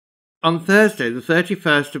On Thursday, the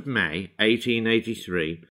 31st of May,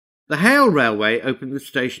 1883, the Hayle Railway opened the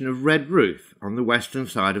station of Redruth on the western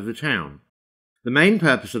side of the town. The main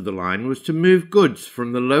purpose of the line was to move goods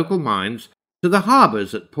from the local mines to the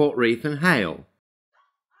harbours at Portreath and Hale.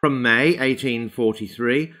 From May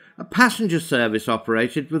 1843, a passenger service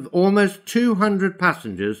operated with almost 200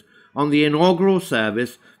 passengers on the inaugural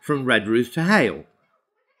service from Redruth to Hale.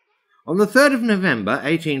 On the 3rd of November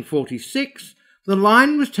 1846, the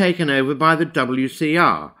line was taken over by the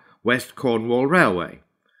WCR, West Cornwall Railway.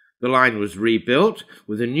 The line was rebuilt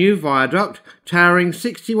with a new viaduct towering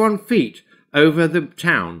 61 feet over the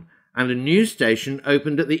town, and a new station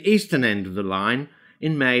opened at the eastern end of the line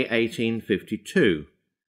in May 1852.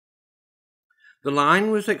 The line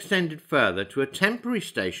was extended further to a temporary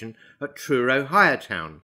station at Truro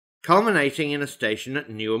Highertown, culminating in a station at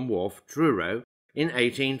Newham Warf, Truro, in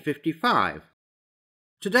 1855.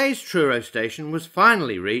 Today's Truro station was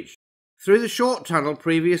finally reached through the short tunnel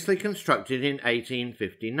previously constructed in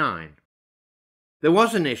 1859. There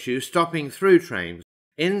was an issue stopping through trains,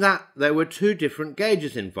 in that there were two different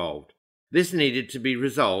gauges involved. This needed to be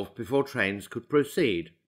resolved before trains could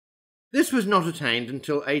proceed. This was not attained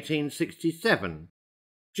until 1867.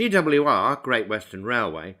 GWR, Great Western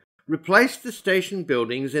Railway, replaced the station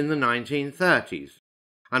buildings in the 1930s.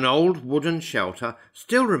 An old wooden shelter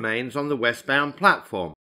still remains on the Westbound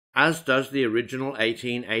Platform, as does the original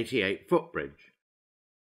 1888 footbridge.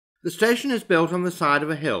 The station is built on the side of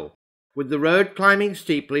a hill, with the road climbing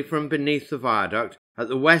steeply from beneath the viaduct at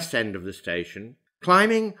the west end of the station,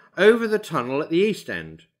 climbing over the tunnel at the east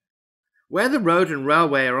end. Where the road and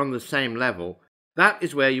railway are on the same level, that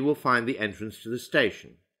is where you will find the entrance to the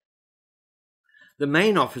station. The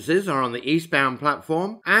main offices are on the eastbound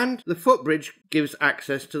platform, and the footbridge gives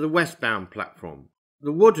access to the westbound platform.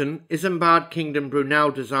 The wooden Isambard Kingdom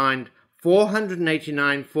Brunel designed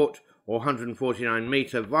 489-foot or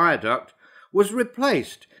 149-metre viaduct was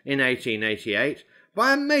replaced in 1888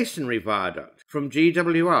 by a masonry viaduct from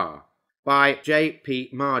GWR by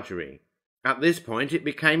J.P. Marjorie. At this point it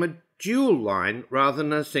became a dual line rather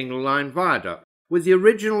than a single line viaduct, with the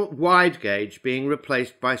original wide gauge being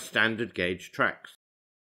replaced by standard gauge tracks.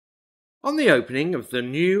 On the opening of the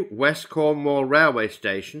new West Cornwall Railway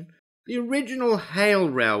Station, the original Hayle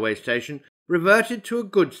Railway Station reverted to a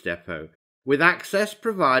goods depot, with access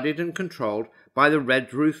provided and controlled by the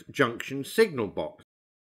Redruth Junction signal box.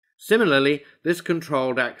 Similarly, this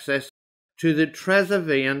controlled access to the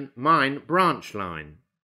Trezevant Mine branch line.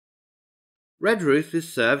 Redruth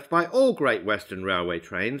is served by all Great Western Railway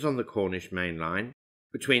trains on the Cornish Main Line,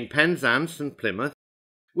 between Penzance and Plymouth,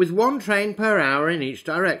 with one train per hour in each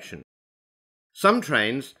direction. Some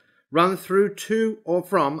trains run through to or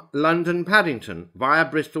from London Paddington via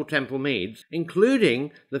Bristol Temple Meads,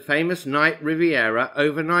 including the famous Night Riviera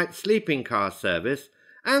overnight sleeping car service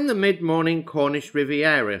and the mid-morning Cornish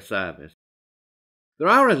Riviera service. There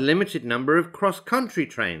are a limited number of cross-country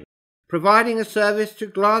trains, providing a service to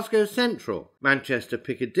Glasgow Central, Manchester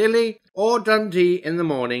Piccadilly or Dundee in the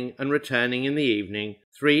morning and returning in the evening,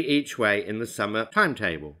 3 each way in the summer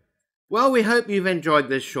timetable. Well, we hope you've enjoyed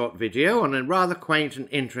this short video on a rather quaint and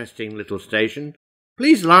interesting little station.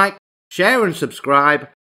 Please like, share and subscribe,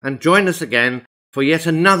 and join us again for yet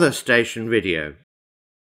another station video.